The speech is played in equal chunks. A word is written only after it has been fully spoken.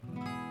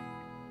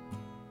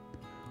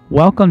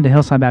Welcome to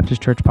Hillside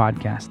Baptist Church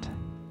Podcast.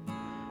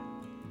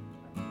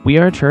 We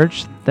are a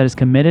church that is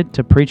committed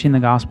to preaching the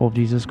gospel of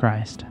Jesus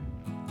Christ.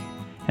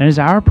 And it is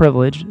our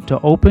privilege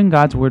to open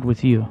God's Word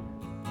with you.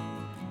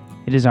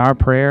 It is our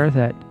prayer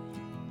that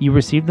you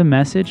receive the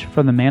message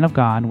from the man of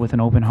God with an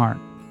open heart.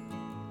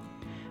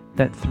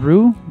 That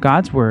through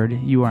God's Word,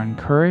 you are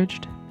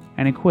encouraged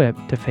and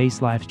equipped to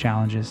face life's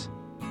challenges.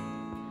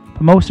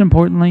 But most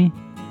importantly,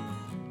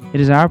 it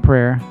is our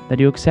prayer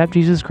that you accept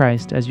Jesus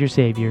Christ as your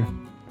Savior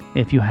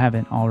if you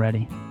haven't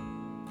already.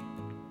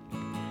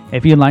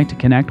 If you'd like to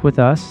connect with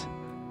us,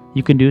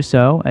 you can do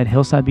so at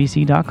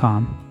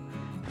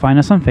hillsidebc.com, find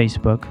us on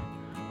Facebook,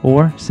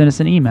 or send us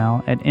an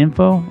email at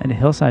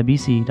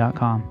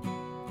info@hillsidebc.com.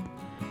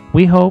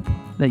 We hope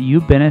that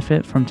you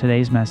benefit from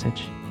today's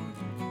message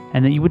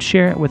and that you would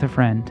share it with a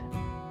friend.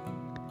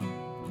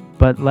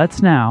 But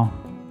let's now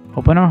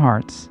open our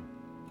hearts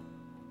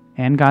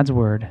and God's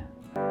Word.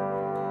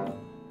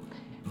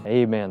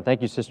 Amen.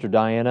 Thank you, Sister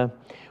Diana.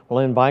 Well,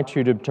 I invite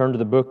you to turn to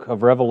the book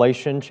of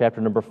Revelation, chapter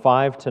number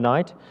 5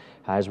 tonight,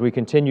 as we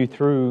continue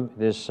through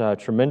this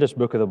tremendous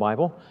book of the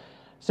Bible.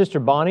 Sister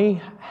Bonnie,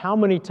 how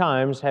many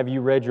times have you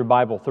read your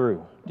Bible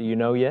through? Do you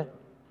know yet?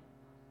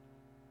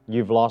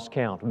 You've lost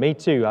count. Me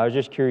too. I was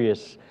just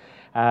curious.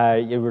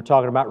 You were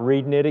talking about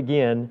reading it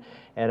again,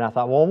 and I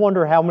thought, well, I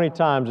wonder how many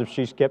times if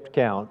she's kept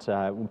count.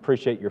 We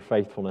appreciate your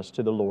faithfulness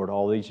to the Lord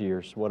all these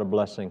years. What a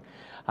blessing.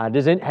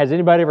 Has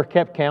anybody ever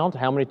kept count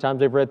how many times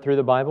they've read through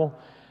the Bible?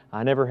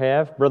 I never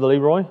have. Brother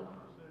Leroy?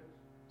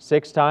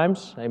 6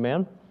 times.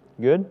 Amen.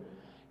 Good.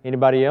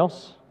 Anybody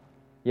else?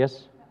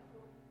 Yes?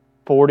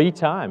 40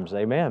 times.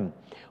 Amen.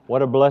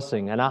 What a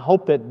blessing. And I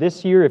hope that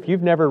this year, if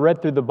you've never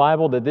read through the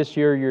Bible, that this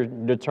year you're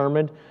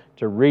determined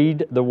to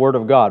read the Word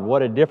of God.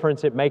 What a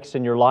difference it makes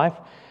in your life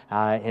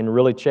and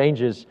really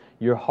changes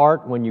your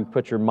heart when you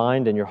put your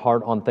mind and your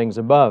heart on things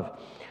above.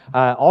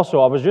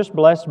 Also, I was just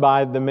blessed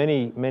by the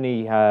many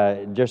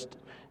just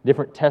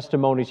different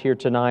testimonies here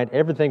tonight.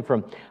 Everything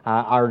from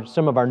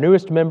some of our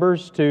newest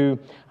members to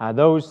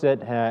those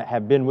that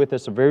have been with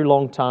us a very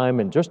long time,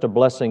 and just a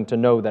blessing to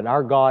know that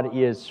our God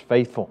is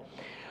faithful.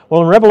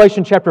 Well, in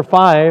Revelation chapter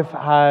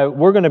 5,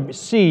 we're going to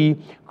see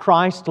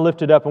Christ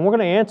lifted up, and we're going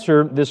to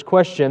answer this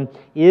question: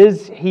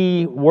 is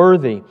He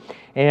worthy?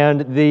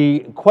 And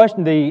the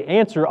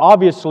answer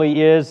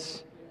obviously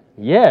is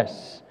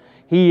yes,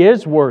 He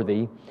is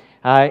worthy.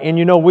 And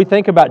you know, we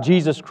think about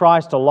Jesus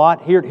Christ a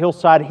lot. Here at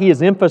Hillside, He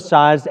is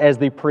emphasized as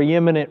the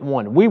preeminent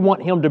one. We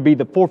want Him to be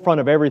the forefront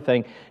of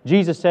everything.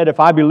 Jesus said, if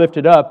I be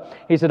lifted up,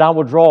 He said, I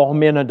will draw all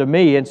men unto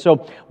me. And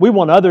so we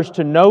want others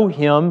to know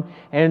Him.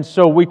 And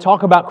so we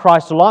talk about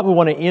Christ a lot.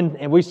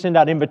 And we send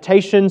out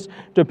invitations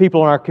to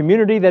people in our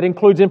community that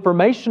includes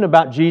information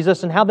about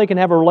Jesus and how they can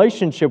have a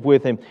relationship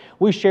with Him.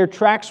 We share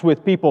tracts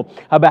with people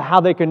about how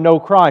they can know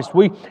Christ.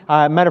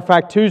 Matter of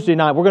fact, Tuesday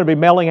night, we're going to be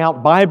mailing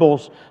out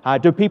Bibles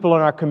to people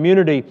in our community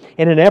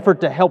in an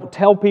effort to help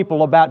tell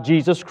people about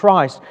Jesus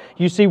Christ.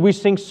 You see, we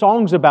sing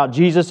songs about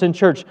Jesus in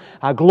church.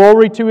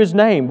 Glory to His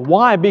name.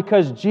 Why?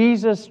 Because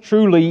Jesus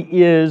truly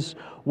is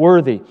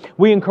worthy.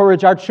 We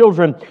encourage our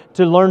children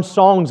to learn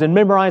songs and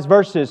memorize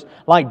verses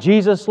like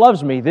Jesus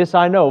loves me, this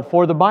I know,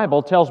 for the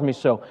Bible tells me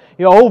so.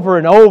 You know, over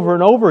and over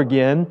and over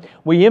again,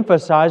 we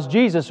emphasize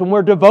Jesus and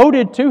we're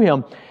devoted to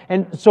Him.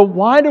 And so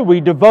why do we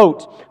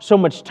devote so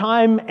much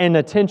time and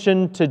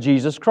attention to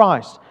Jesus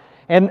Christ?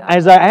 And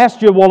as I asked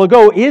you a while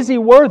ago, is He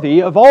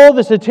worthy of all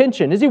this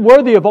attention? Is He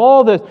worthy of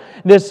all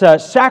this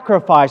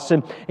sacrifice?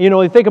 And you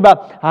know, you think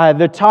about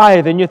the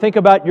tithe, and you think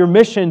about your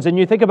missions, and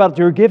you think about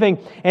your giving,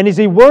 and is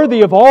He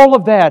worthy of all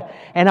of that?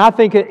 And I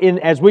think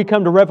as we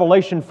come to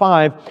Revelation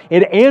 5,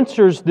 it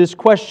answers this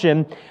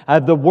question,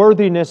 the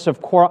worthiness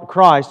of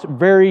Christ,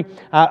 very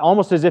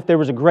almost as if there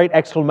was a great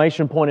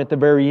exclamation point at the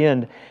very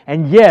end.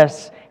 And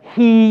yes,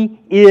 He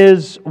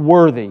is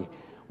worthy,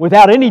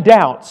 without any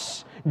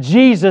doubts.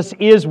 Jesus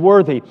is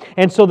worthy.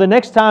 And so the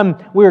next time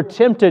we're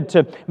tempted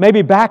to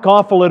maybe back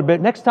off a little bit,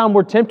 next time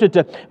we're tempted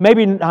to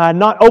maybe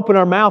not open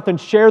our mouth and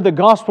share the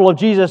gospel of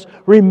Jesus,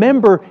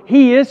 remember,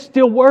 He is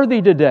still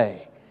worthy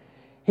today.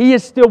 He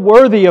is still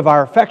worthy of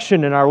our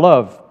affection and our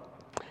love.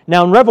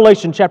 Now in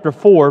Revelation chapter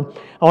 4,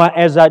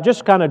 as I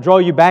just kind of draw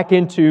you back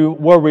into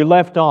where we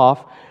left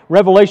off,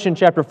 Revelation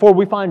chapter 4,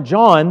 we find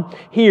John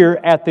here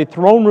at the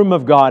throne room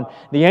of God.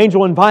 The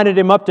angel invited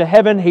him up to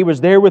heaven. He was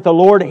there with the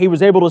Lord. He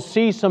was able to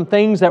see some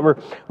things that were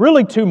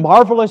really too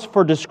marvelous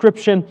for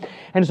description.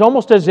 And it's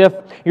almost as if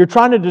you're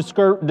trying to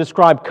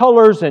describe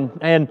colors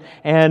and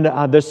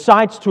the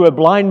sights to a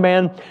blind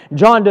man.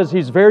 John does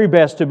his very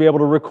best to be able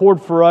to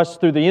record for us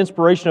through the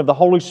inspiration of the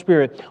Holy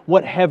Spirit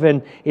what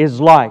heaven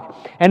is like.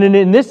 And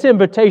in this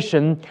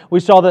invitation, we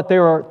saw that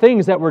there are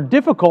things that were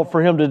difficult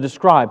for him to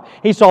describe.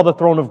 He saw the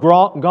throne of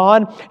God.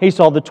 He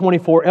saw the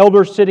 24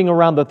 elders sitting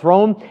around the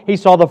throne. He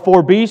saw the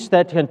 4 beasts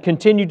that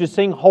continued to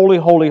sing, Holy,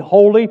 Holy,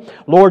 Holy,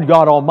 Lord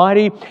God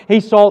Almighty. He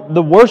saw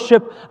the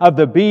worship of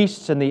the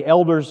beasts and the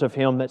elders of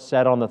Him that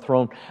sat on the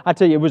throne. I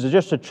tell you, it was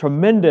just a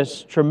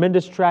tremendous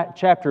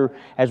chapter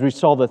as we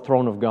saw the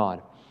throne of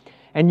God.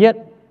 And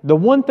yet, the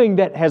one thing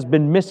that has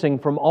been missing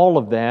from all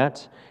of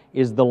that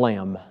is the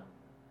Lamb.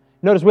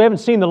 Notice we haven't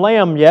seen the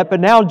Lamb yet,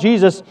 but now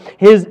Jesus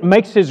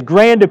makes His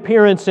grand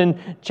appearance in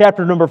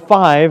chapter number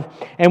 5,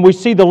 and we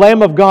see the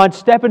Lamb of God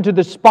step into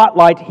the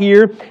spotlight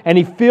here, and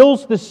He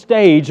fills the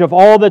stage of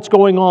all that's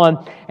going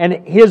on,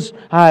 and His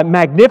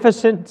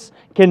magnificence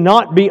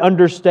cannot be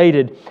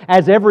understated,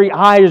 as every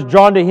eye is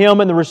drawn to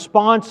Him, and the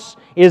response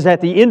is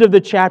at the end of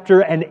the chapter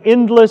an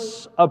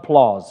endless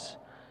applause.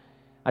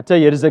 I tell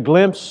you, it is a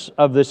glimpse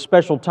of this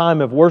special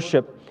time of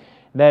worship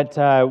that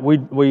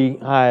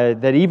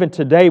that even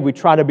today we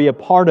try to be a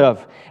part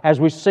of as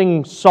we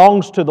sing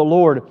songs to the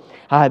Lord.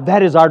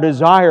 That is our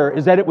desire,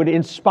 is that it would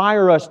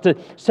inspire us to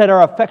set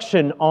our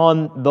affection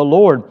on the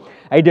Lord.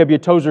 A.W.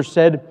 Tozer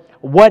said,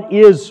 "What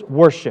is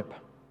worship?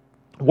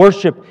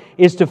 Worship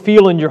is to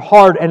feel in your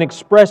heart and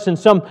express in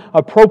some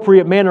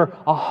appropriate manner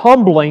a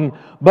humbling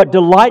but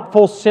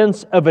delightful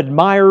sense of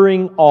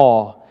admiring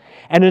awe,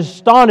 an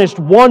astonished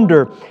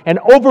wonder and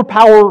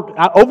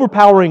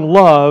overpowering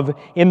love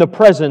in the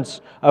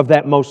presence of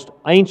that most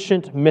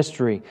ancient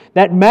mystery,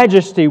 that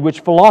majesty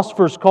which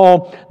philosophers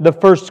call the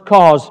first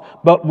cause,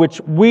 but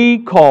which we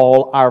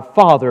call our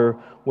Father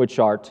which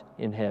art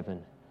in heaven."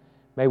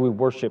 May we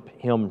worship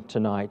Him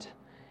tonight.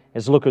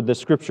 As look at the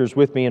Scriptures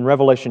with me in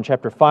Revelation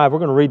chapter 5, we're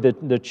going to read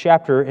the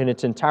chapter in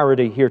its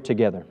entirety here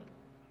together.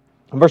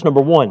 In verse number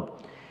 1,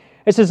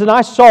 it says, "And I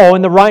saw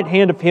in the right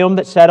hand of Him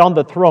that sat on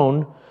the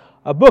throne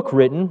a book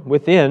written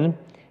within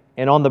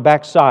and on the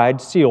backside,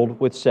 sealed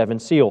with 7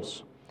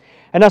 seals.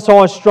 And I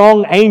saw a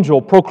strong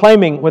angel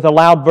proclaiming with a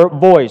loud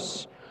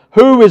voice,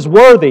 'Who is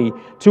worthy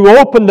to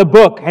open the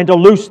book and to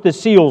loose the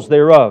seals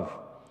thereof?'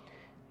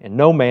 And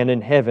no man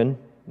in heaven,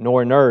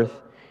 nor in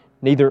earth,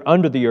 neither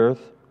under the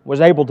earth,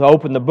 was able to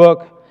open the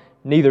book,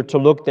 neither to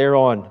look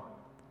thereon.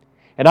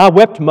 And I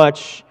wept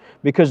much,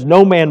 because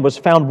no man was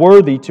found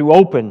worthy to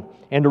open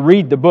and to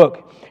read the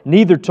book,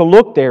 neither to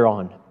look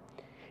thereon.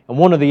 And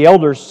one of the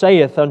elders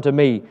saith unto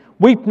me,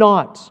 Weep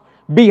not,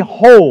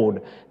 behold,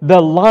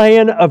 the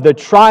Lion of the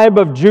tribe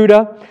of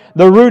Judah,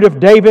 the Root of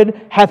David,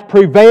 hath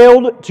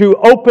prevailed to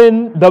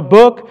open the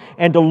book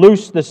and to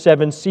loose the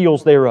 7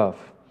 seals thereof.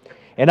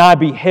 And I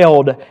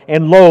beheld,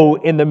 and lo,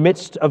 in the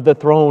midst of the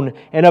throne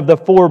and of the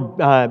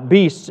 4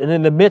 beasts, and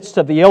in the midst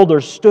of the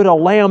elders, stood a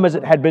lamb as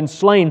it had been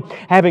slain,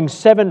 having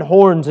 7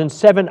 horns and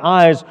 7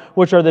 eyes,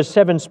 which are the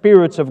 7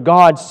 spirits of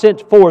God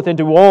sent forth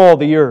into all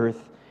the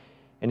earth.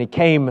 And He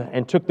came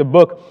and took the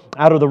book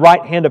out of the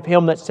right hand of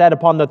Him that sat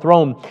upon the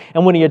throne.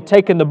 And when He had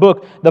taken the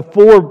book, the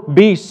 4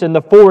 beasts and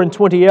the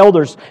 24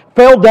 elders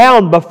fell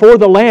down before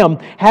the Lamb,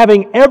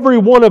 having every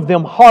one of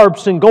them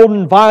harps and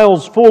golden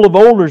vials full of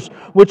odors,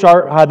 which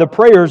are the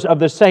prayers of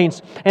the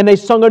saints. And they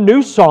sung a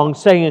new song,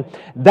 saying,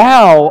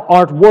 Thou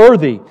art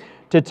worthy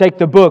to take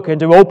the book and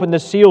to open the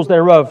seals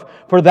thereof.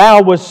 For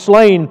Thou wast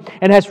slain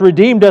and hast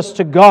redeemed us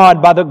to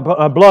God by the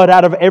blood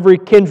out of every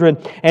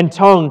kindred and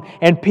tongue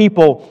and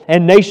people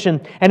and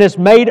nation, and hast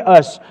made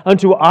us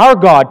unto our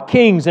God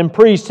kings and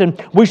priests, and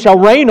we shall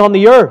reign on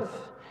the earth.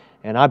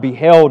 And I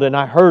beheld, and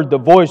I heard the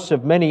voice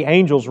of many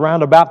angels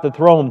round about the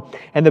throne,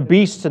 and the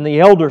beasts and the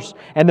elders,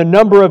 and the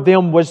number of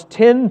them was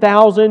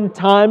 10,000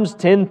 times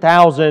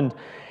 10,000,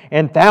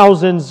 and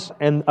thousands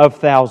and of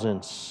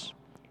thousands,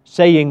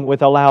 saying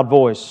with a loud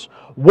voice,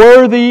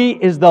 Worthy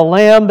is the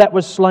Lamb that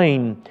was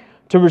slain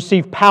to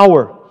receive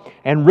power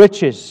and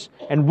riches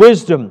and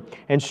wisdom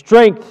and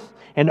strength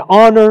and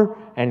honor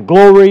and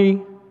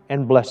glory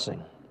and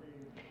blessing.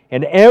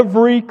 And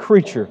every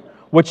creature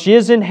which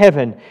is in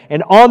heaven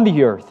and on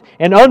the earth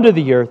and under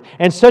the earth,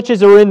 and such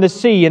as are in the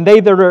sea, and they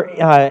that are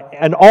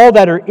and all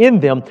that are in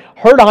them,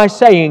 heard I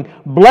saying,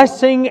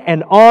 Blessing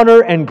and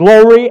honor and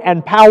glory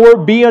and power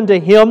be unto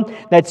Him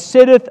that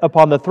sitteth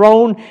upon the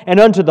throne, and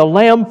unto the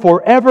Lamb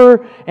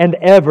forever and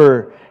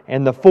ever.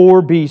 And the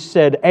 4 beasts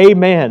said,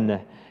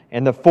 Amen.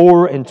 And the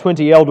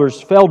 24 elders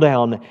fell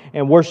down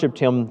and worshipped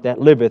Him that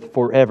liveth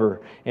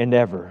forever and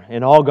ever.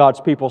 And all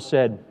God's people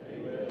said,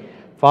 Amen.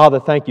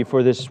 Father, thank You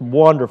for this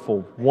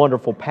wonderful,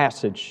 wonderful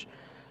passage.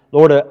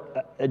 Lord,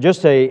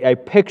 just a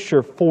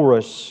picture for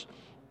us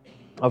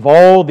of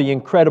all the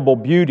incredible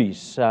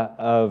beauties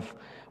of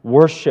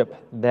worship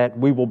that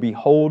we will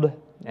behold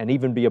and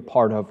even be a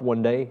part of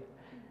one day.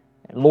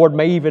 And Lord,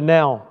 may even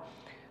now,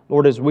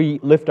 Lord, as we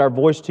lift our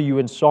voice to You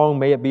in song,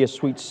 may it be a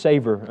sweet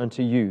savor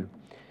unto You.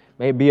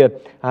 May it be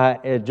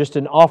just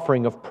an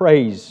offering of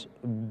praise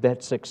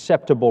that's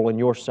acceptable in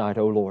Your sight,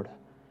 O Lord.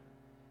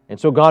 And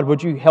so, God,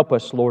 would You help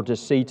us, Lord, to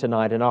see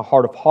tonight in our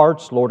heart of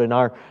hearts, Lord, in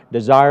our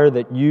desire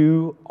that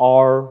You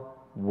are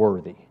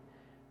worthy.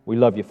 We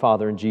love You,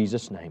 Father, in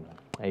Jesus' name.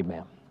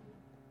 Amen.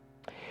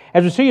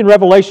 As we see in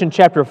Revelation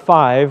chapter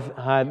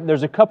 5,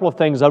 there's a couple of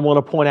things I want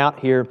to point out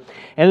here.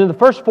 And in the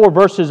first 4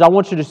 verses, I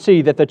want you to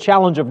see that the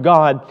challenge of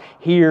God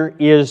here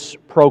is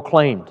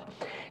proclaimed.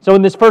 So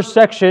in this first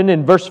section,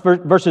 in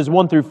verses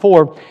 1 through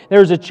 4,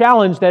 there is a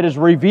challenge that is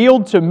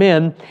revealed to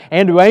men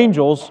and to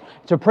angels,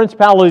 to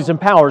principalities and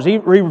powers. He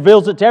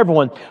reveals it to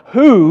everyone.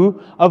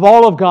 Who of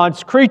all of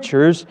God's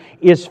creatures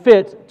is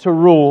fit to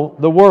rule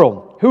the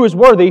world? who is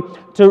worthy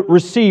to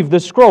receive the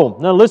scroll.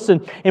 Now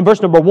listen, in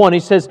verse number 1, he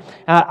says,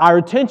 our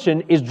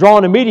attention is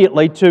drawn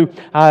immediately to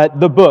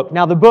the book.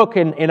 Now the book,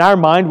 in our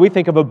mind, we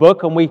think of a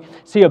book and we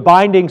see a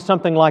binding,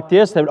 something like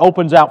this that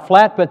opens out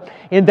flat, but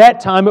in that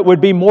time it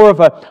would be more of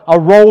a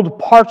rolled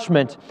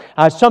parchment,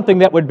 something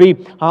that would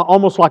be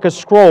almost like a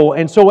scroll.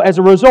 And so as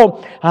a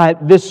result,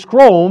 this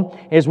scroll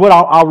is what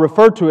I'll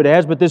refer to it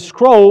as, but this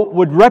scroll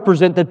would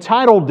represent the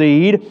title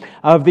deed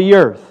of the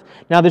earth.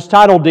 Now, this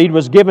title deed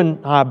was given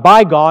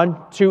by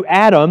God to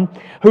Adam,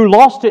 who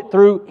lost it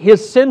through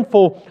his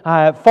sinful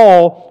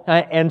fall,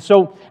 and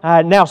so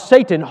now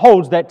Satan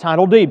holds that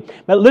title deed.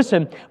 But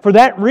listen, for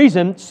that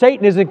reason,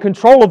 Satan is in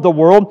control of the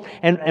world,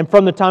 and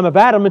from the time of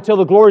Adam until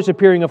the glorious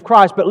appearing of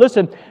Christ. But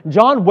listen,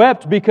 John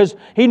wept because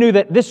he knew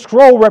that this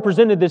scroll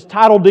represented this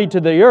title deed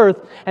to the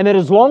earth, and that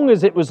as long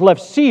as it was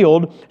left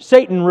sealed,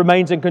 Satan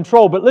remains in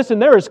control. But listen,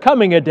 there is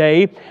coming a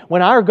day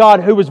when our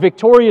God, who was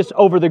victorious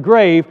over the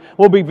grave,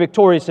 will be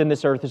victorious in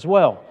this earth as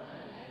well.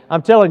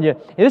 I'm telling you,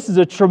 this is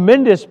a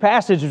tremendous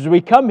passage as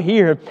we come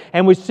here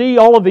and we see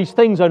all of these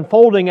things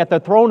unfolding at the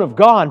throne of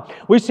God.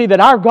 We see that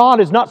our God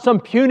is not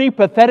some puny,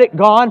 pathetic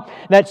God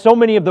that so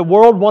many of the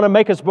world want to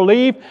make us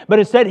believe, but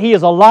instead He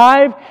is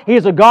alive. He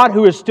is a God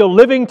who is still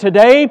living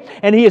today,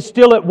 and He is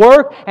still at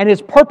work, and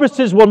His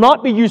purposes will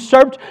not be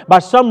usurped by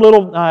some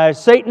little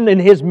Satan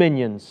and his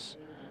minions.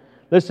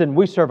 Listen,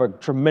 we serve a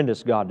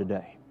tremendous God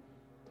today.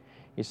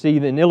 You see,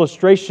 an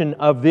illustration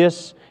of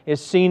this is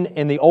seen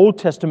in the Old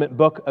Testament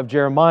book of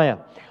Jeremiah.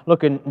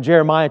 Look in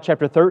Jeremiah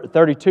chapter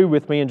 32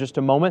 with me in just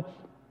a moment.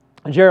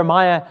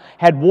 Jeremiah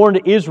had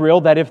warned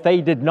Israel that if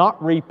they did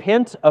not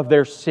repent of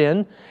their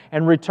sin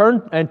and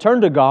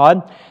turn to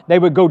God, they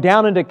would go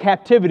down into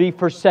captivity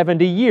for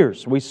 70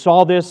 years. We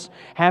saw this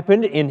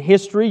happen in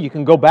history. You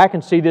can go back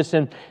and see this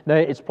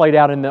it's played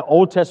out in the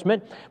Old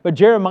Testament. But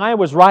Jeremiah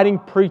was writing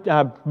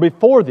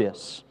before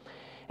this.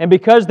 And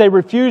because they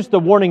refused the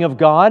warning of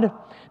God,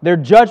 their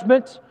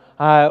judgment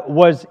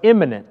was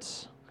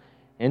imminent.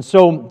 And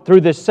so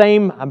through the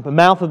same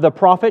mouth of the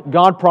prophet,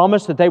 God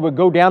promised that they would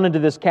go down into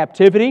this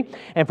captivity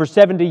and for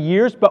 70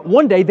 years, but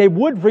one day they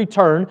would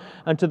return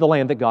unto the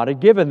land that God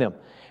had given them.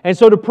 And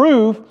so to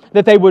prove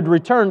that they would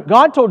return,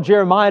 God told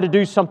Jeremiah to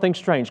do something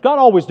strange. God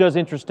always does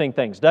interesting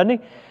things, doesn't He?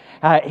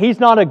 He's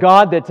not a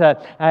God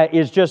that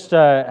is just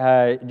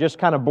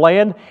kind of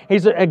bland.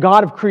 He's a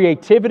God of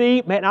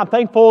creativity. Man, I'm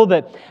thankful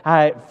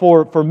that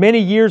for many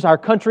years our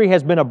country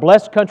has been a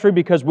blessed country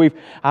because we've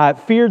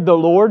feared the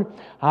Lord.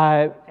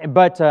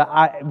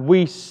 But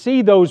we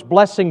see those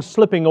blessings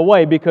slipping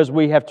away because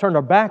we have turned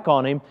our back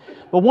on Him.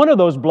 But one of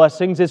those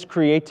blessings is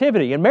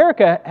creativity.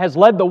 America has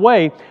led the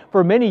way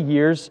for many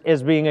years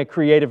as being a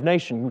creative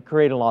nation. We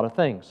create a lot of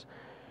things.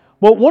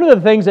 Well, one of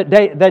the things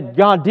that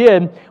God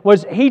did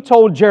was He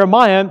told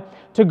Jeremiah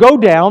to go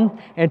down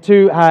and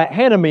to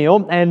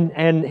Hanamiel,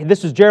 and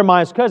this is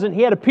Jeremiah's cousin.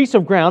 He had a piece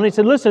of ground. He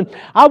said, listen,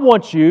 I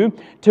want you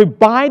to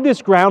buy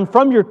this ground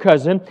from your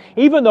cousin,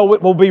 even though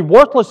it will be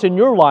worthless in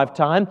your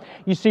lifetime.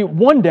 You see,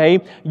 one day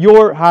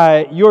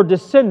your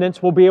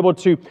descendants will be able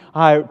to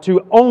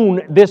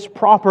own this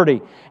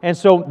property. And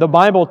so the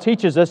Bible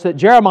teaches us that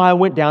Jeremiah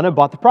went down and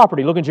bought the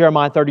property. Look at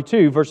Jeremiah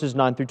 32, verses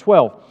 9 through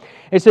 12.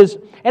 It says,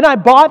 and I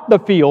bought the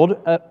field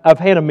of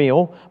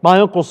Hanamiel, my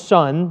uncle's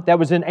son, that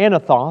was in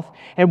Anathoth,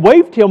 and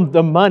weighed him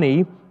the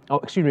money,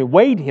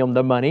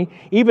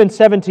 even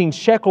 17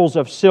 shekels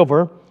of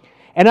silver.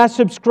 And I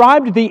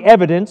subscribed the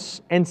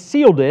evidence and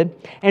sealed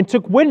it, and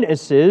took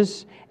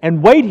witnesses,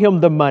 and weighed him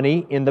the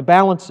money in the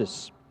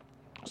balances.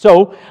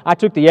 So I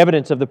took the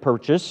evidence of the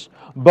purchase,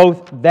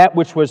 both that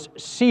which was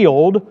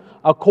sealed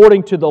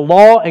according to the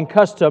law and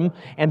custom,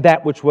 and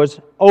that which was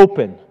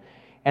open.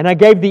 And I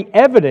gave the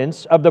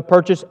evidence of the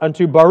purchase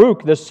unto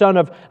Baruch, the son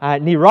of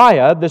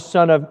Neriah, the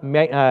son of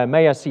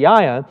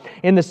Maaseiah,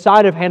 in the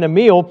sight of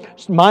Hanamiel,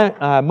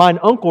 mine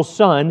uncle's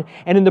son,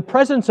 and in the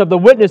presence of the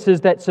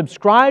witnesses that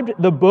subscribed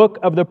the book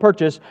of the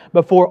purchase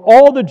before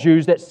all the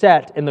Jews that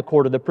sat in the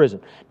court of the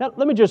prison. Now,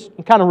 let me just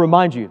kind of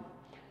remind you.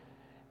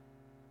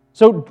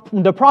 So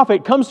the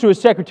prophet comes to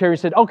his secretary and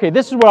said, okay,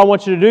 this is what I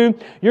want you to do.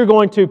 You're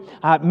going to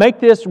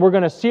make this. We're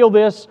going to seal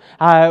this.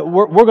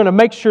 We're going to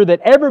make sure that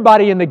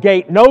everybody in the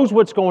gate knows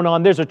what's going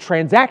on. There's a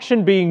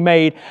transaction being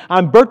made.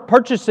 I'm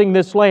purchasing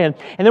this land.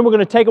 And then we're going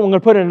to take it. We're going to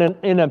put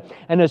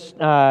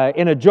it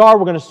in a jar.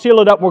 We're going to seal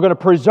it up. We're going to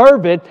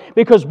preserve it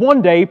because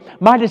one day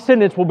my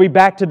descendants will be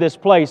back to this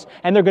place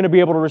and they're going to be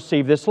able to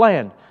receive this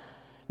land.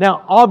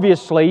 Now,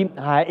 obviously,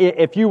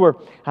 if you were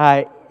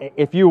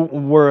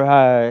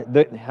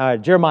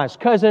Jeremiah's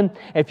cousin,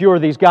 if you were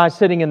these guys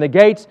sitting in the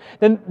gates,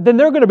 then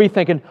they're going to be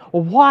thinking,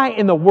 well, why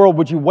in the world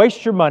would you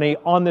waste your money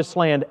on this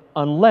land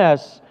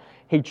unless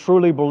he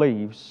truly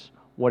believes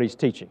what he's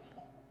teaching?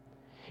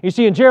 You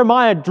see, and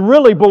Jeremiah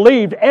really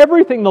believed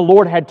everything the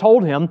Lord had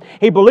told him.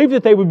 He believed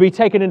that they would be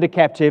taken into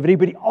captivity,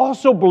 but he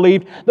also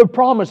believed the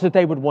promise that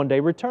they would one day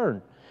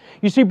return.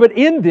 You see, but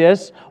in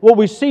this, what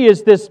we see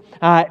is this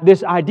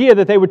idea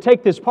that they would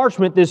take this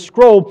parchment, this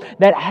scroll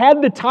that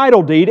had the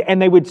title deed, and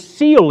they would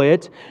seal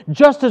it,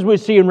 just as we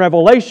see in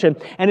Revelation.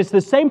 And it's the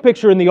same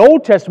picture in the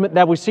Old Testament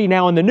that we see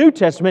now in the New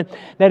Testament,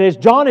 that as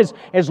John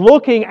is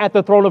looking at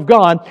the throne of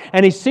God,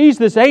 and he sees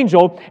this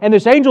angel, and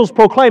this angel is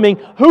proclaiming,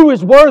 who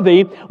is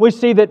worthy, we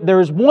see that there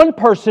is one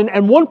person,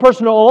 and one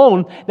person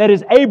alone, that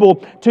is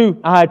able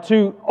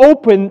to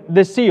open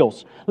the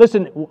seals.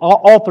 Listen,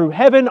 all through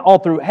heaven, all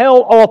through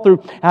hell, all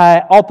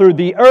through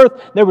the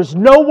earth, there was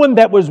no one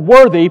that was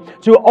worthy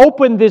to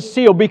open this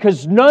seal,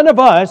 because none of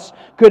us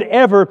could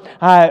ever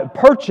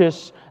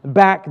purchase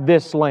back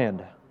this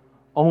land.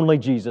 Only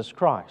Jesus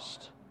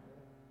Christ.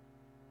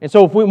 And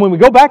so when we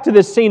go back to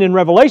this scene in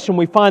Revelation,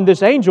 we find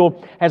this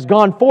angel has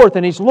gone forth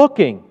and he's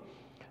looking.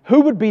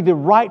 Who would be the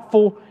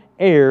rightful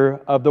heir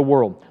of the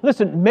world?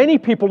 Listen, many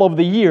people over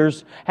the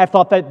years have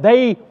thought that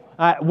they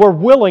were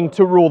willing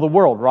to rule the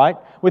world, right?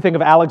 We think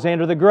of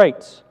Alexander the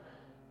Great.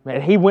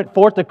 He went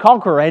forth to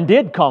conquer and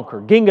did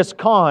conquer. Genghis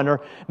Khan, or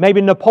maybe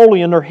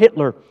Napoleon or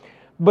Hitler.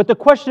 But the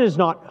question is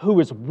not who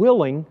is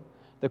willing.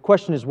 The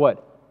question is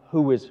what?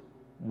 Who is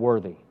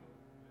worthy?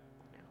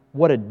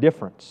 What a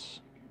difference.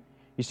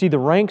 You see, the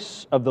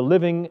ranks of the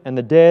living and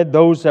the dead,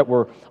 those that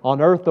were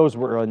on earth, those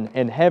were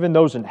in heaven,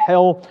 those in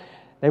hell,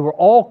 they were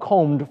all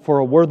combed for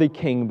a worthy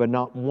king, but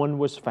not one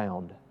was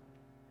found.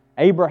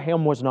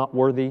 Abraham was not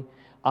worthy.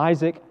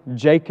 Isaac,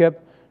 Jacob,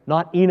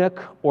 not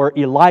Enoch or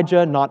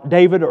Elijah, not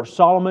David or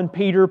Solomon,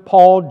 Peter,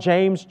 Paul,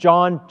 James,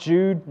 John,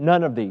 Jude,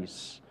 none of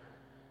these.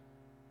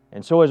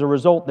 And so as a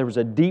result, there was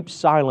a deep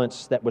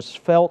silence that was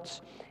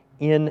felt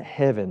in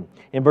heaven.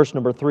 In verse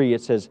number 3,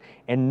 it says,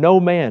 "And no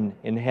man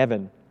in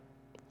heaven,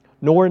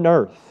 nor in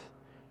earth,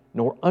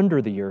 nor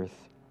under the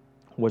earth,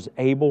 was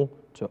able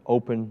to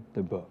open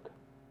the book."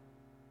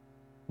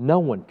 No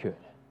one could.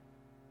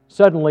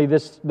 Suddenly,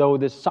 this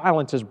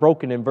silence is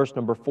broken in verse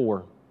number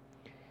 4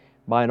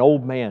 by an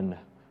old man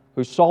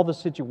who saw the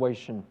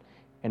situation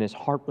and his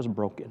heart was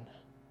broken.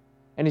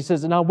 And he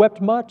says, "And I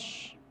wept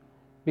much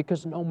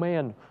because no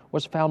man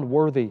was found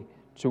worthy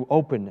to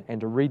open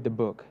and to read the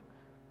book."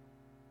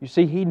 You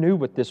see, he knew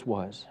what this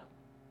was.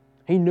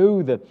 He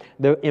knew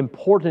the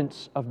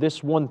importance of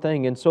this one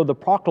thing. And so the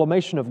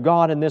proclamation of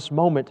God in this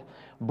moment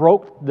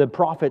broke the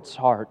prophet's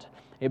heart.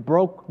 It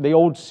broke the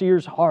old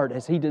seer's heart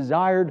as he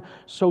desired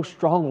so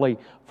strongly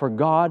for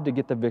God to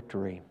get the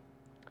victory.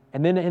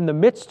 And then in the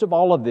midst of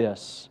all of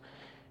this,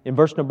 in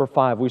verse number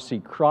 5, we see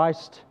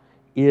Christ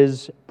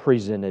is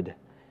presented.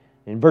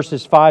 In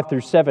verses 5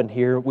 through 7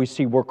 here, we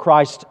see where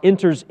Christ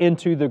enters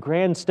into the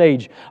grand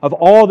stage of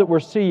all that we're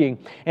seeing.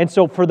 And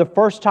so for the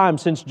first time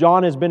since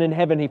John has been in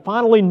heaven, he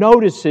finally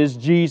notices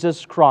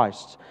Jesus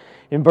Christ.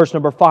 In verse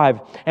number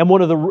 5, "And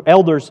one of the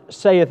elders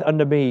saith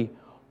unto me,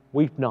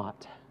 Weep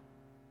not."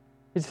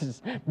 He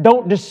says,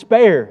 don't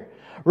despair.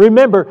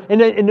 Remember,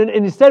 and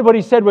instead what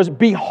he said was,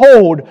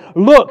 "Behold,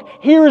 look,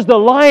 here is the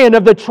Lion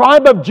of the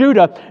tribe of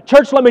Judah."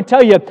 Church, let me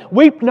tell you,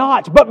 weep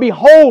not, but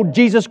behold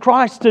Jesus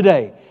Christ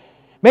today.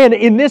 Man,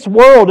 in this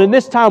world, in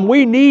this time,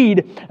 we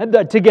need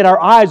to get our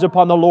eyes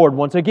upon the Lord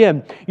once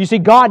again. You see,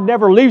 God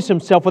never leaves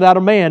Himself without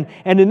a man.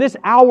 And in this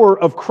hour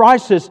of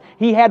crisis,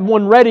 He had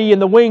one ready in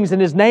the wings,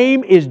 and His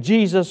name is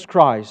Jesus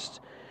Christ.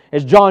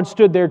 As John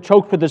stood there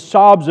choked with the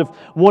sobs of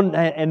one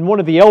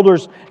of the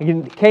elders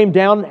came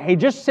down, he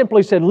just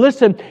simply said,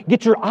 "Listen,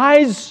 get your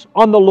eyes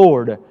on the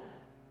Lord."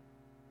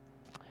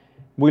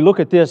 We look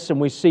at this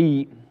and we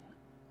see,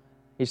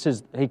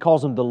 he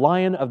calls Him the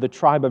Lion of the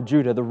tribe of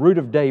Judah, the root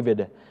of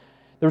David.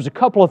 There's a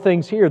couple of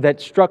things here that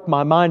struck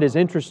my mind as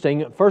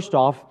interesting. First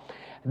off,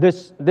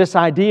 this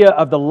idea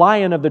of the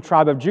Lion of the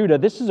tribe of Judah,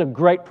 this is a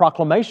great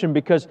proclamation,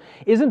 because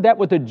isn't that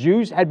what the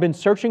Jews had been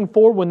searching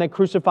for when they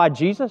crucified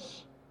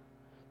Jesus?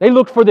 They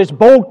looked for this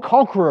bold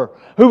conqueror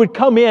who would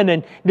come in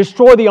and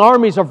destroy the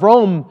armies of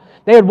Rome.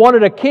 They had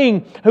wanted a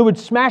king who would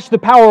smash the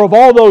power of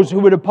all those who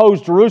would oppose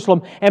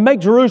Jerusalem and make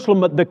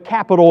Jerusalem the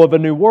capital of a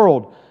new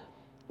world.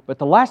 But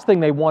the last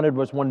thing they wanted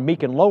was one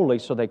meek and lowly,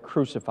 so they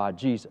crucified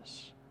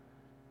Jesus.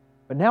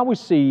 But now we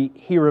see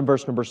here in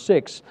verse number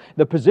 6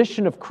 the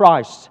position of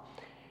Christ.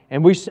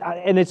 And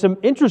it's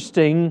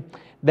interesting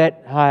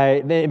that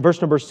in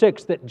verse number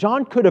 6 that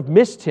John could have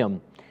missed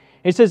Him.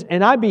 It says,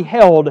 "And I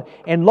beheld,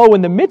 and lo,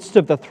 in the midst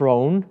of the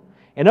throne,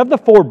 and of the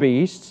four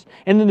beasts,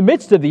 and in the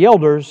midst of the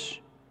elders,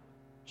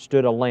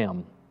 stood a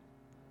lamb.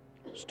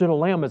 Stood a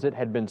lamb as it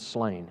had been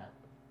slain."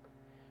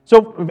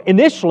 So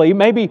initially,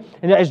 maybe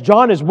as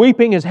John is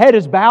weeping, his head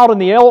is bowed,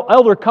 and the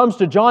elder comes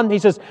to John. He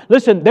says,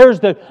 "Listen, there's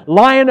the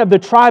Lion of the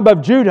tribe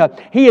of Judah.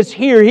 He is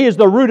here. He is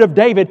the root of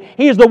David.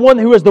 He is the one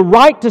who has the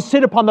right to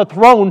sit upon the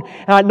throne.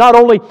 Not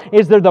only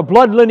is there the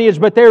blood lineage,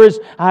 but there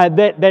is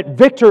that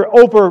victor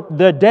over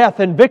the death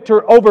and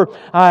victor over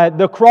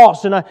the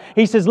cross." And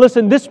he says,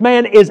 "Listen, this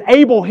man is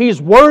able.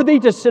 He's worthy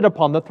to sit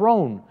upon the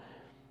throne."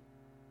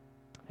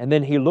 And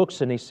then he looks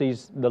and he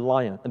sees the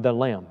lamb.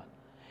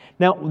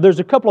 Now, there's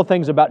a couple of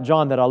things about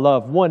John that I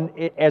love. One,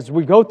 as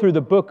we go through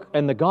the book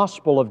and the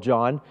Gospel of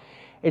John,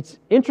 It's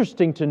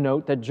interesting to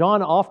note that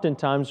John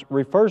oftentimes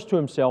refers to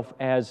himself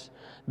as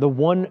the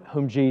one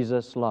whom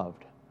Jesus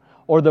loved,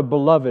 or the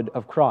beloved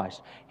of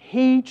Christ.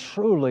 He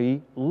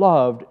truly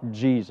loved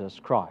Jesus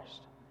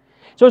Christ.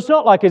 So it's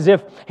not like as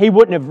if he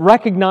wouldn't have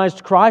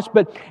recognized Christ,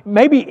 but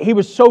maybe he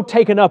was so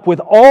taken up with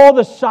all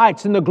the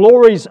sights and the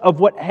glories of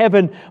what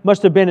heaven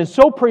must have been, and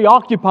so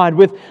preoccupied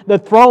with the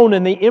throne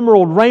and the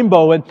emerald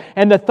rainbow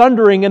and the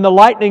thundering and the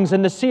lightnings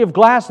and the sea of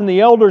glass and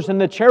the elders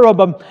and the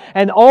cherubim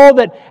and all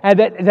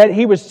that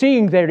he was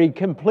seeing there, he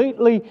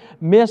completely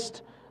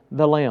missed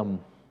the Lamb.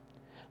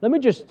 Let me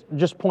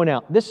just point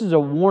out, this is a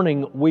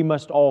warning we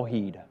must all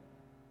heed.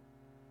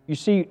 You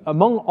see,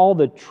 among all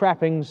the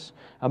trappings,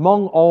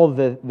 among all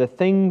the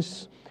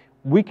things,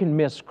 we can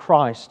miss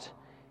Christ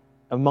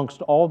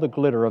amongst all the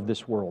glitter of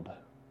this world.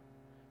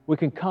 We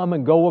can come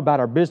and go about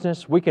our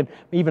business. We can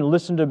even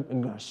listen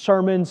to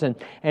sermons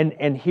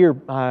and hear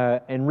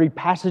and read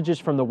passages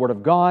from the Word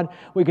of God.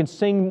 We can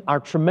sing our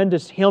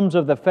tremendous hymns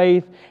of the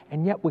faith,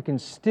 and yet we can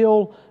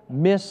still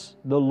miss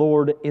the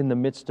Lord in the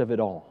midst of it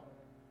all.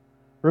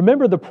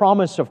 Remember the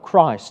promise of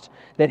Christ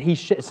that He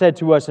said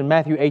to us in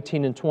Matthew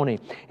 18 and 20.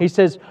 He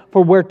says,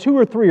 "For where 2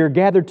 or 3 are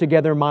gathered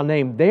together in My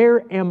name,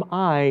 there am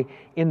I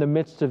in the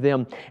midst of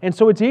them." And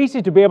so it's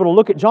easy to be able to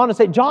look at John and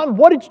say, "John,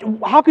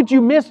 how could you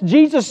miss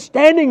Jesus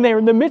standing there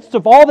in the midst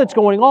of all that's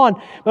going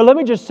on?" But let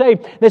me just say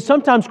that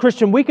sometimes,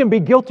 Christian, we can be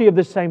guilty of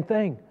the same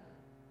thing.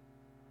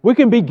 We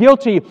can be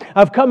guilty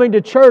of coming to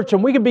church,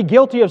 and we can be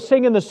guilty of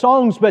singing the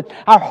songs, but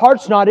our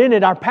heart's not in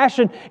it. Our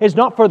passion is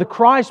not for the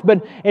Christ,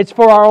 but it's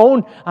for our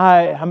own,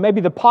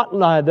 maybe the pot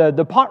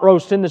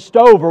roast in the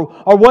stove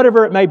or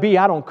whatever it may be.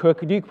 I don't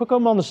cook. Do you cook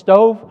them on the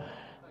stove?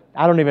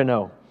 I don't even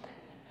know.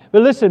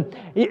 But listen,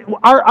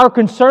 our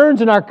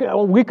concerns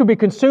and we could be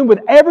consumed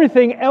with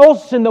everything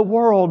else in the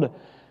world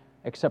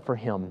except for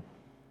Him.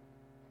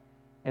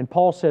 And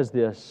Paul says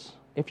this,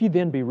 "If you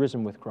then be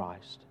risen with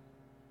Christ,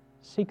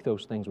 seek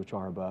those things which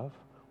are above,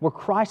 where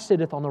Christ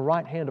sitteth on the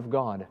right hand of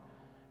God.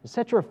 And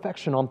set your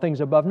affection on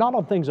things above, not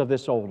on things of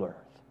this old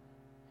earth."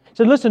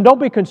 So listen, don't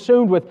be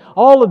consumed with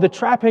all of the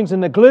trappings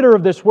and the glitter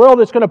of this world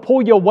that's going to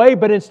pull you away,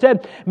 but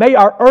instead, may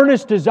our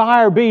earnest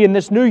desire be in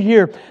this new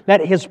year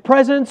that His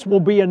presence will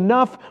be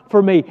enough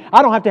for me.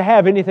 I don't have to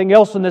have anything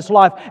else in this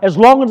life as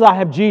long as I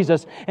have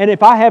Jesus. And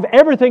if I have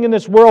everything in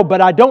this world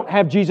but I don't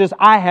have Jesus,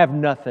 I have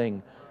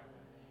nothing.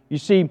 You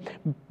see,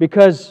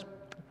 because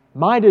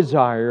my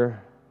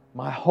desire,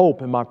 my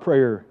hope and my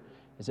prayer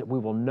is that we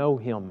will know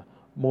Him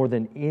more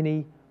than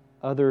any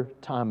other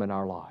time in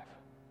our life.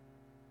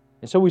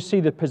 And so we see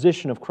the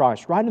position of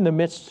Christ right in the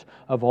midst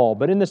of all.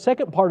 But in the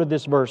second part of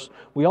this verse,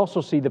 we also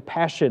see the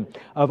passion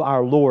of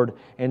our Lord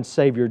and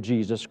Savior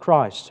Jesus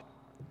Christ.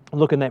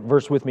 Look in that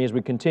verse with me as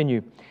we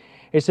continue.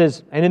 It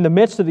says, "And in the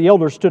midst of the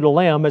elders stood a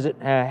lamb as it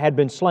had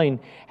been slain,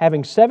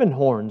 having 7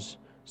 horns,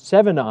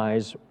 7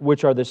 eyes,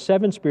 which are the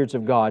 7 spirits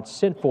of God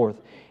sent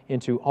forth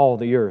into all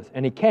the earth.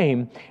 And He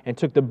came and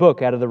took the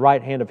book out of the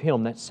right hand of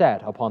Him that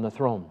sat upon the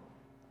throne."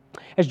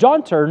 As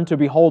John turned to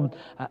behold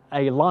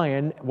a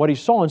lion, what he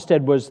saw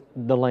instead was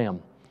the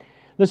Lamb.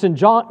 Listen,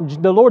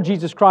 the Lord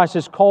Jesus Christ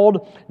is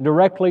called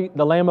directly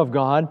the Lamb of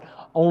God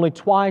only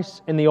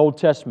twice in the Old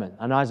Testament,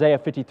 in Isaiah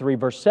 53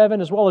 verse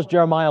 7, as well as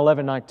Jeremiah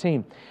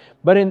 11:19.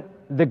 But in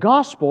the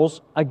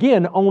Gospels,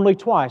 again, only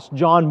twice.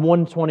 John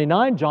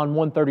 1:29, John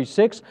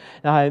 1:36,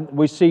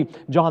 we see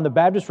John the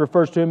Baptist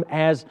refers to Him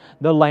as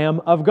the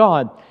Lamb of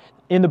God.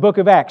 In the book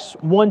of Acts,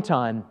 one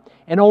time,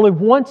 and only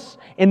once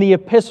in the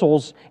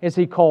epistles is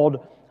He called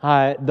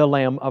the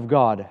Lamb of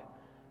God.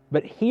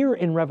 But here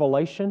in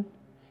Revelation,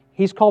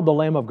 He's called the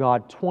Lamb of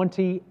God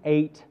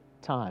 28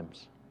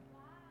 times.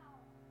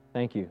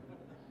 Thank you.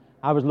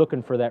 I was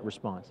looking for that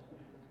response.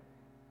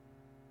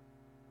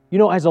 You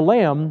know, as a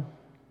lamb,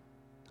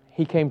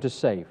 He came to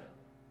save.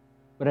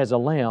 But as a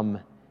lamb,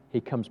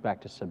 He comes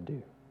back to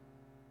subdue.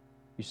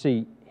 You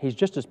see, He's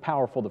just as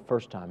powerful the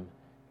first time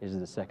as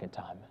the second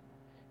time.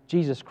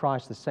 Jesus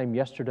Christ, the same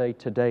yesterday,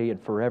 today, and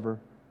forever.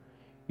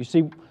 You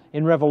see,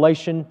 in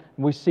Revelation,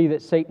 we see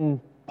that Satan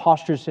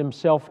postures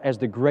himself as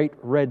the great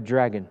red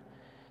dragon.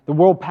 The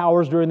world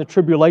powers during the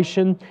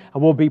tribulation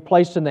will be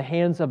placed in the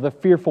hands of the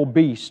fearful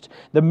beast.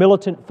 The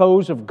militant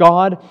foes of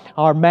God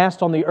are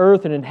massed on the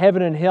earth and in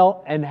heaven and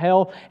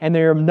hell, and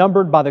they are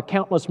numbered by the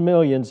countless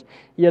millions.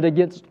 Yet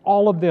against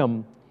all of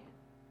them,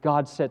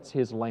 God sets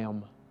His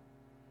Lamb.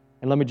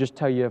 And let me just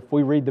tell you, if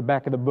we read the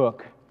back of the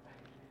book,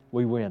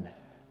 we win.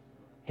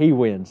 He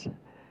wins.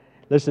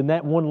 Listen,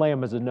 that one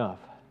lamb is enough.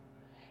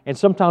 And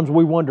sometimes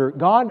we wonder,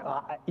 God,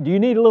 do you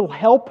need a little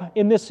help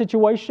in this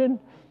situation?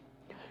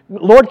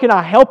 Lord, can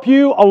I help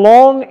you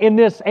along in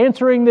this,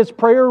 answering this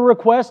prayer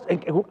request?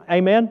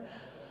 Amen.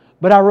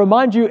 But I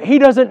remind you, He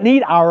doesn't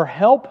need our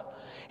help.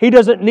 He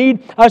doesn't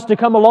need us to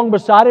come along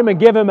beside Him and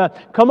give Him a,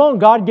 "Come on,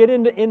 God, get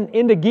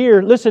into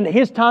gear." Listen,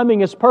 His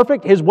timing is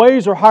perfect. His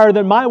ways are higher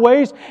than my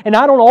ways. And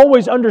I don't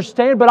always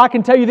understand, but I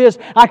can tell you this,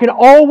 I can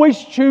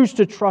always choose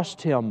to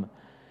trust Him.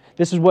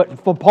 This is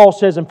what Paul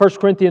says in 1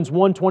 Corinthians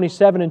 1,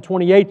 27 and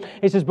 28.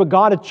 He says, "But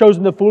God hath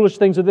chosen the foolish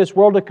things of this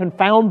world to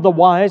confound the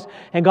wise,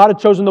 and God hath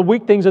chosen the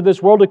weak things of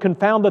this world to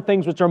confound the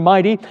things which are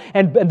mighty,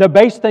 and the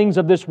base things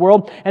of this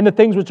world, and the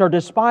things which are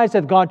despised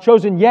hath God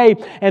chosen, yea,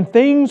 and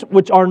things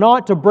which are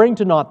not, to bring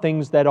to naught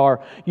things that are."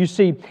 You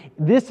see,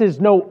 this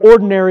is no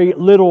ordinary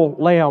little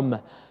lamb.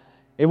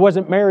 It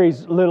wasn't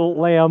Mary's little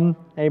lamb.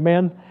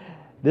 Amen.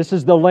 This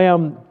is the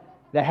lamb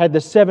that had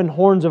the 7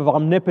 horns of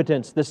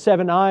omnipotence, the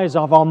 7 eyes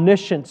of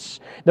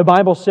omniscience. The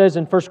Bible says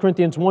in 1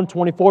 Corinthians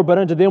 1:24, "But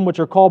unto them which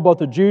are called both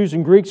the Jews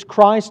and Greeks,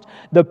 Christ,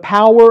 the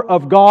power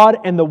of God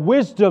and the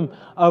wisdom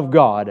of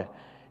God."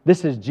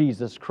 This is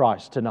Jesus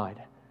Christ tonight.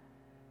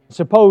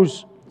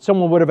 Suppose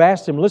someone would have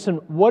asked him, "Listen,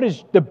 what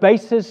is the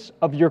basis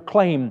of your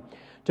claim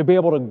to be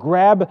able to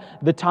grab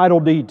the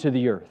title deed to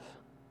the earth?"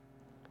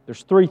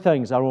 There's 3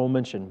 things I will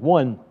mention.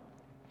 1,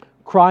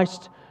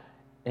 Christ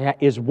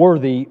is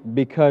worthy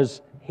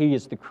because He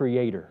is the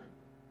Creator.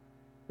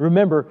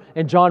 Remember,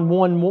 in John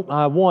 1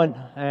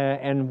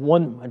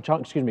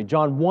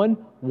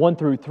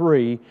 through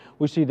 3,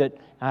 we see that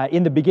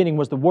in the beginning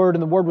was the Word,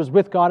 and the Word was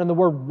with God, and the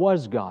Word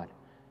was God.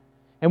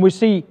 And we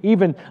see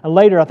even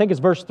later, I think it's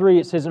verse 3,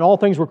 it says, "And all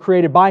things were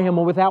created by Him,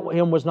 and without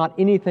Him was not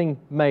anything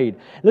made."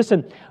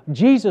 Listen,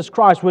 Jesus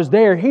Christ was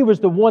there. He was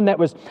the one that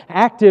was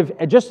active,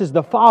 just as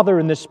the Father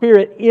and the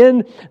Spirit,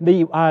 in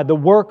the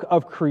work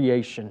of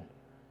creation.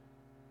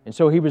 And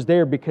so He was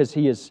there because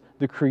He is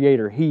the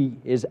Creator. He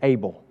is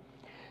able.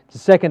 The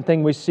second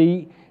thing we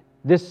see,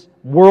 this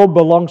world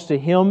belongs to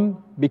Him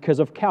because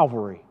of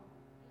Calvary.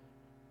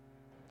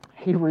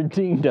 He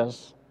redeemed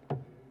us.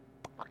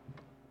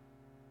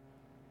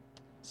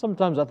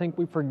 Sometimes I think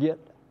we forget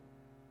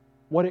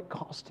what it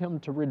cost Him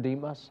to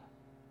redeem us.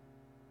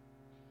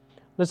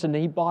 Listen,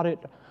 He bought it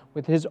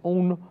with His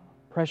own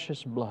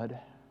precious blood.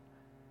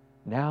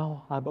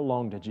 Now I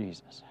belong to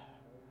Jesus.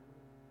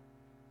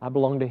 I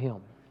belong to Him.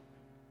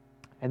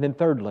 And then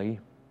thirdly,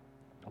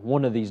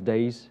 one of these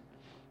days,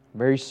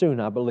 very soon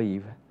I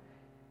believe,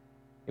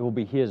 it will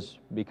be His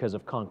because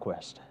of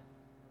conquest.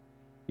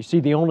 You see,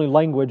 the only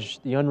language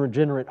the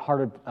unregenerate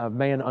heart of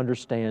man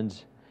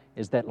understands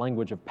is that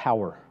language of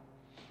power.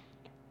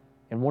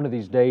 And one of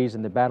these days,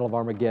 in the battle of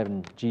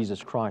Armageddon,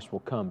 Jesus Christ will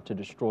come to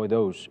destroy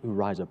those who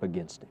rise up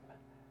against Him.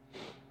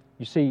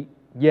 You see,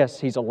 yes,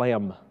 He's a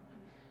lamb,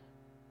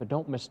 but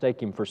don't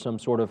mistake Him for some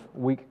sort of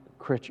weak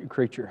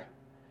creature.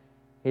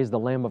 He is the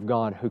Lamb of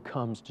God who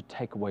comes to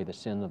take away the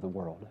sin of the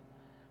world.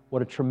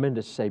 What a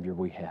tremendous Savior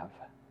we have.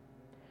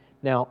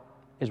 Now,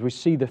 as we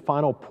see the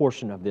final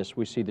portion of this,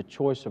 we see the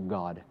choice of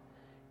God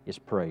is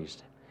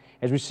praised.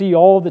 As we see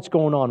all that's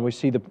going on, we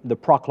see the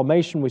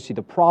proclamation, we see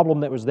the problem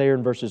that was there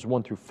in verses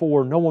 1 through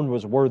 4. No one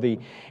was worthy.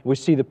 We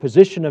see the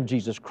position of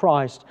Jesus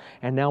Christ,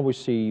 and now we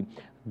see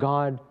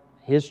God,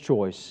 His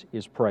choice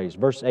is praised.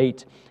 Verse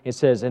 8, it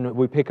says, and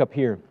we pick up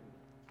here,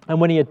 "And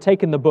when He had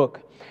taken the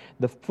book,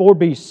 the 4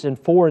 beasts and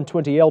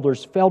 24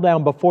 elders fell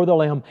down before the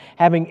Lamb,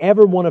 having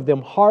every one of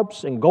them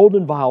harps and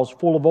golden vials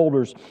full of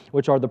odors,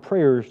 which are the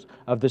prayers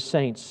of the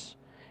saints.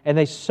 And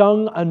they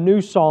sung a new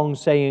song,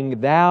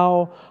 saying,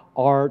 Thou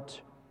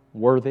art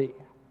worthy."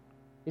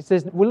 He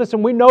says, well,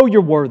 listen, we know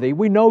You're worthy.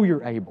 We know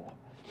You're able.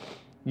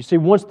 You see,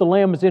 once the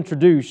Lamb is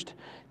introduced,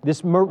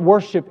 this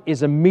worship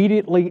is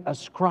immediately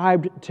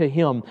ascribed to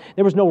Him.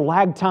 There was no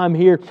lag time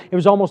here. It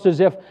was almost as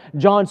if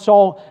John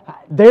saw,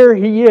 there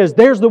He is,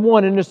 there's the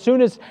one. And as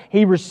soon as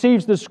he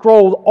receives the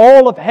scroll,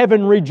 all of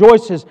heaven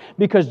rejoices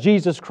because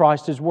Jesus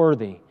Christ is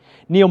worthy.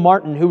 Neil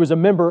Martin, who was a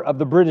member of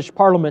the British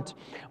Parliament,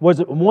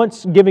 was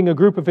once giving a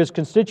group of his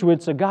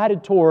constituents a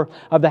guided tour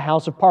of the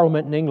House of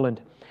Parliament in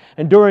England.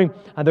 And during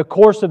the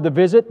course of the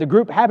visit, the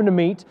group happened to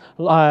meet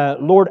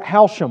Lord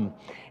Halsham.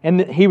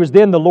 And he was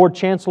then the Lord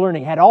Chancellor, and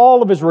he had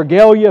all of his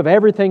regalia of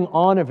everything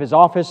on of his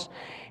office.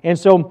 And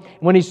so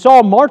when he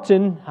saw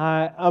Martin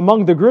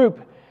among the group,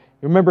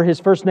 you remember his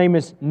first name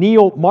is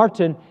Neil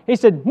Martin, he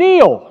said,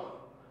 "Neil!"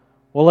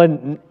 Well,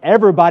 then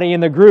everybody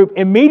in the group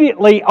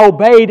immediately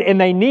obeyed and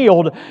they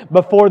kneeled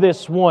before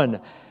this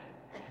one.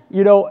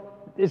 You know,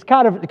 it's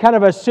kind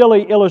of a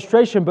silly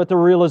illustration, but the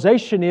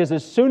realization is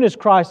as soon as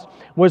Christ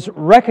was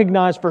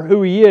recognized for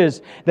who He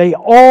is, they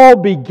all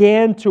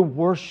began to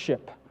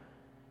worship.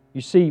 You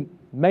see,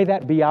 may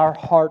that be our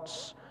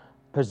heart's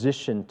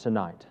position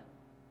tonight.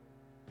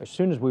 As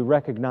soon as we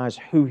recognize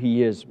who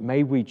He is,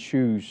 may we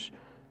choose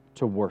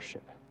to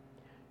worship.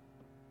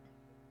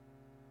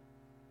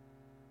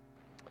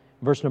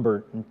 Verse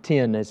number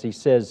 10, as he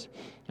says,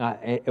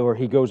 or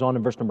he goes on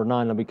in verse number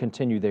 9, let me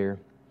continue there.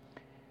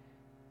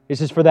 It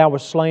says, "For Thou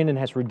wast slain and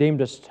hast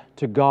redeemed us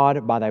to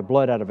God by Thy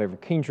blood out of every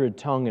kindred,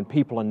 tongue, and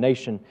people and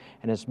nation,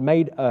 and hast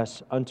made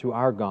us unto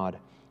our God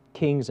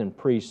kings and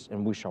priests,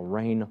 and we shall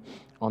reign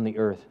on the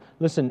earth."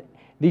 Listen,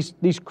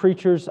 these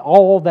creatures,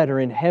 all that are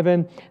in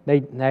heaven,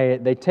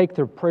 they take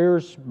their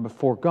prayers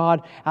before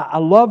God. I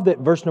love that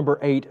verse number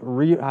 8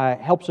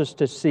 helps us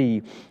to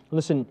see,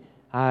 listen,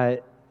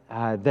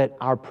 that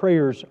our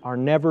prayers are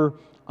never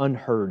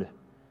unheard.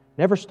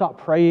 Never stop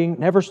praying.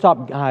 Never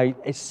stop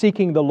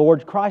seeking the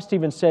Lord. Christ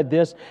even said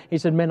this. He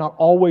said, "Man, not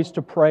always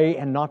to pray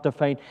and not to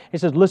faint." He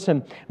says,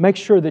 listen, make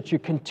sure that you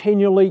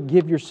continually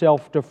give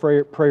yourself to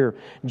prayer.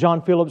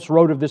 John Phillips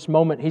wrote of this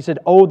moment. He said,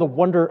 "Oh, the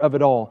wonder of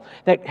it all,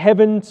 that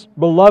heaven's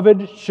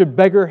beloved should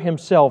beggar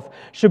himself,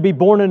 should be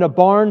born in a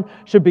barn,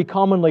 should be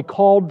commonly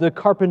called the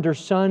carpenter's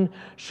son,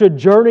 should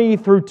journey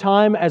through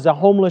time as a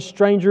homeless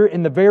stranger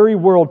in the very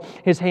world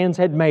His hands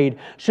had made,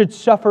 should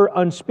suffer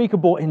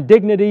unspeakable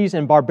indignities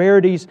and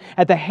barbarities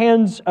at the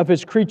hands of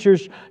His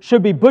creatures,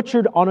 should be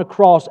butchered on a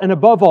cross, and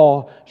above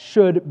all,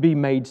 should be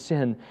made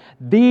sin."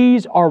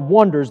 These are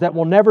wonders that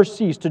will never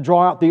cease to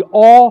draw out the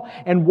awe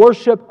and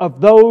worship of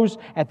those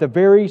at the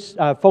very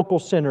focal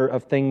center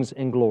of things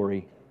in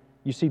glory.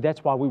 You see,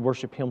 that's why we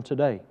worship Him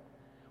today.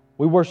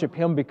 We worship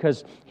Him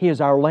because He is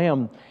our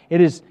Lamb. It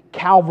is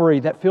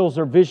Calvary that fills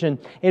their vision.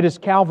 It is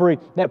Calvary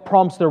that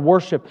prompts their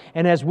worship.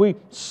 And as we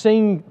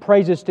sing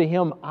praises to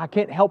Him, I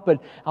can't help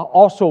but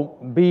also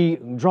be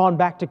drawn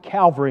back to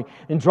Calvary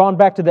and drawn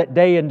back to that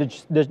day in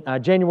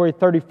January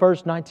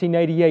 31st,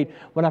 1988,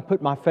 when I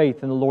put my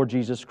faith in the Lord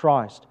Jesus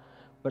Christ.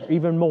 But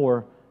even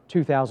more,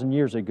 2,000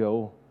 years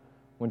ago,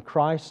 when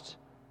Christ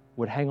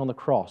would hang on the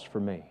cross for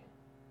me.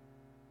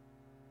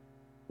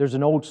 There's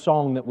an old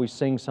song that we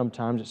sing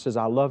sometimes. It says,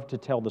 "I love to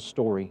tell the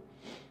story."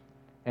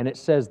 And it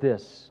says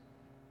this,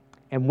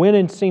 "And when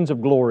in scenes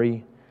of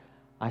glory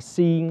I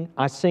sing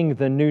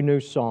the new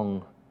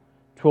song,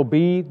 'twill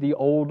be the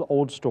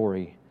old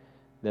story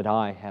that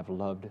I have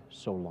loved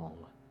so long."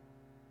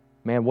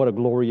 Man, what a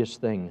glorious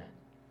thing.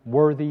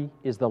 Worthy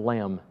is the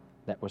Lamb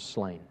that was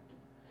slain.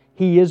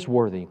 He is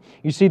worthy.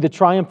 You see, the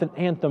triumphant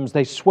anthems,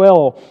 they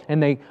swell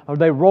and they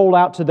roll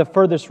out to the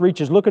furthest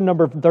reaches. Look at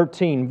number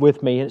 13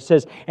 with me. It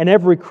says, "And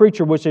every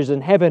creature which is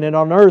in heaven and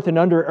on earth and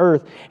under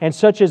earth, and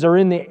such as are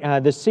in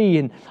the sea,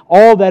 and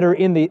all that are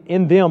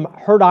in them,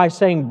 heard I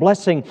saying,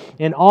 Blessing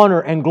and honor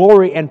and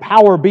glory and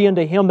power be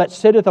unto Him that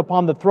sitteth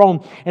upon the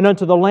throne, and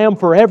unto the Lamb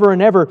forever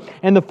and ever.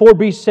 And the four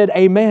beasts said,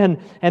 Amen.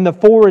 And the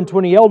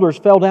 24 elders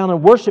fell down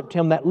and worshipped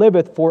Him that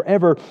liveth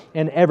forever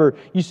and ever."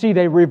 You see,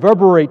 they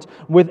reverberate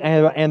with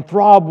and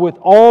throb with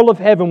all of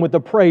heaven with the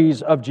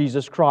praise of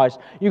Jesus Christ.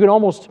 You can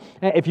almost,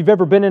 if you've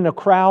ever been in a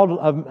crowd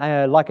of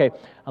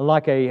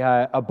like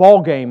a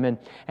ball game,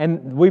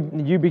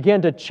 and you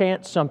begin to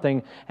chant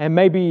something, and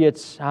maybe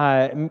it's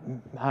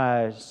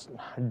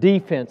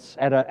defense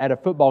at a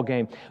football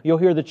game. You'll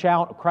hear the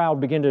crowd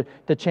begin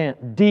to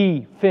chant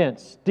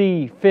defense,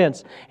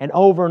 defense, and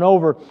over,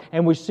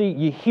 and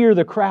you hear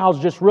the crowds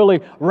just really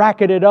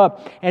racket it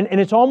up, and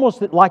it's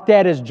almost like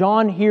that as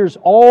John hears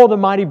all the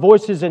mighty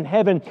voices in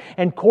heaven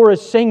and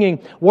chorus singing,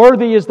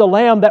 "Worthy is the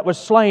Lamb that was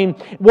slain,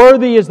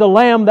 worthy is the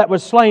Lamb that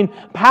was slain,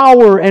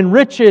 power and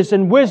riches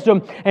and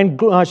wisdom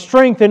and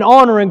strength and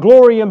honor and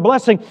glory and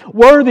blessing.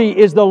 Worthy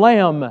is the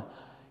Lamb."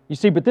 You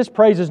see, but this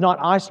praise is not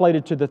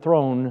isolated to the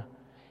throne,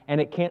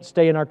 and it can't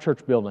stay in our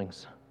church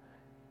buildings.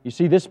 You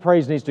see, this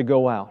praise needs to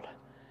go out.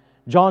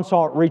 John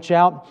saw it reach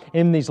out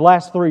in these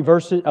last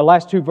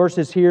two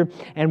verses here,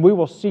 and we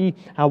will see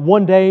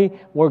one day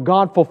where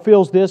God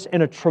fulfills this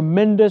in a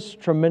tremendous,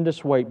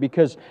 tremendous way,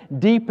 because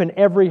deep in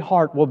every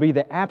heart will be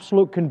the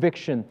absolute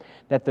conviction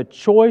that the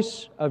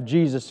choice of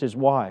Jesus is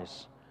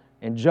wise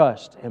and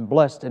just and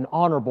blessed and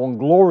honorable and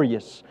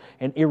glorious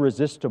and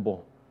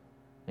irresistible.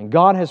 And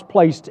God has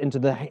placed into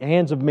the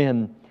hands of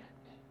men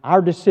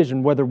our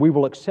decision whether we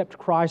will accept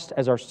Christ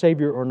as our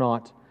Savior or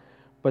not.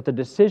 But the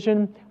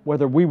decision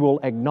whether we will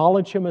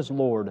acknowledge Him as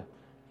Lord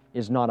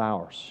is not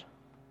ours.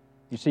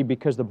 You see,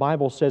 because the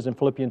Bible says in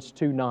Philippians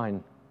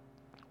 2:9,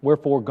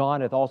 "Wherefore God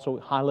hath also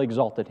highly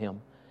exalted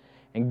Him,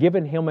 and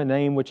given Him a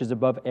name which is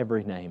above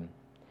every name,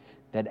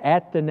 that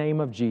at the name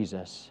of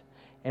Jesus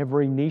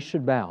every knee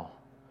should bow,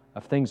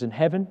 of things in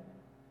heaven,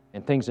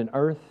 and things in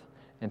earth,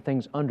 and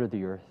things under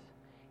the earth,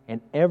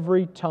 and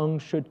every tongue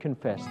should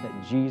confess that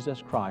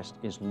Jesus Christ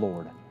is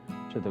Lord,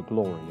 to the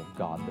glory of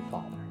God the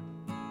Father."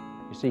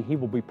 You see, He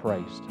will be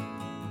praised.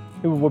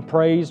 He will be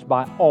praised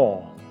by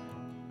all,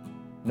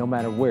 no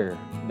matter where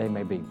they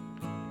may be.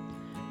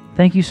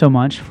 Thank you so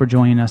much for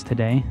joining us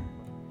today.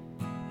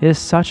 It is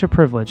such a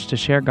privilege to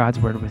share God's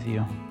Word with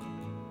you.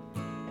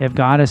 If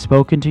God has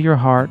spoken to your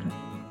heart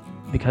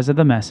because of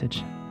the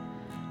message,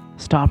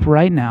 stop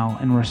right now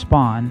and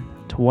respond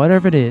to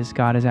whatever it is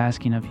God is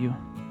asking of you.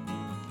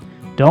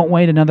 Don't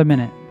wait another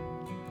minute.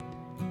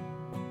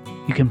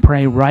 You can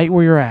pray right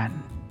where you're at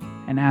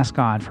and ask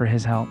God for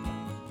His help.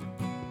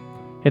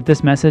 If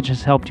this message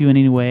has helped you in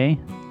any way,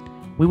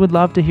 we would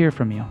love to hear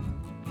from you.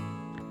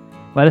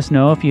 Let us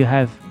know if you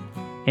have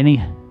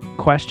any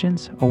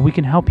questions, or we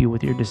can help you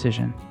with your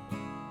decision.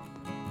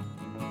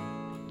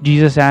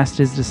 Jesus asked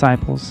His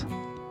disciples,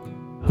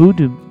 "Who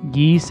do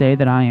ye say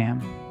that I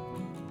am?"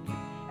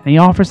 And He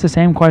offers the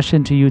same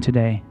question to you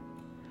today.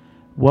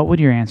 What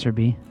would your answer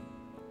be?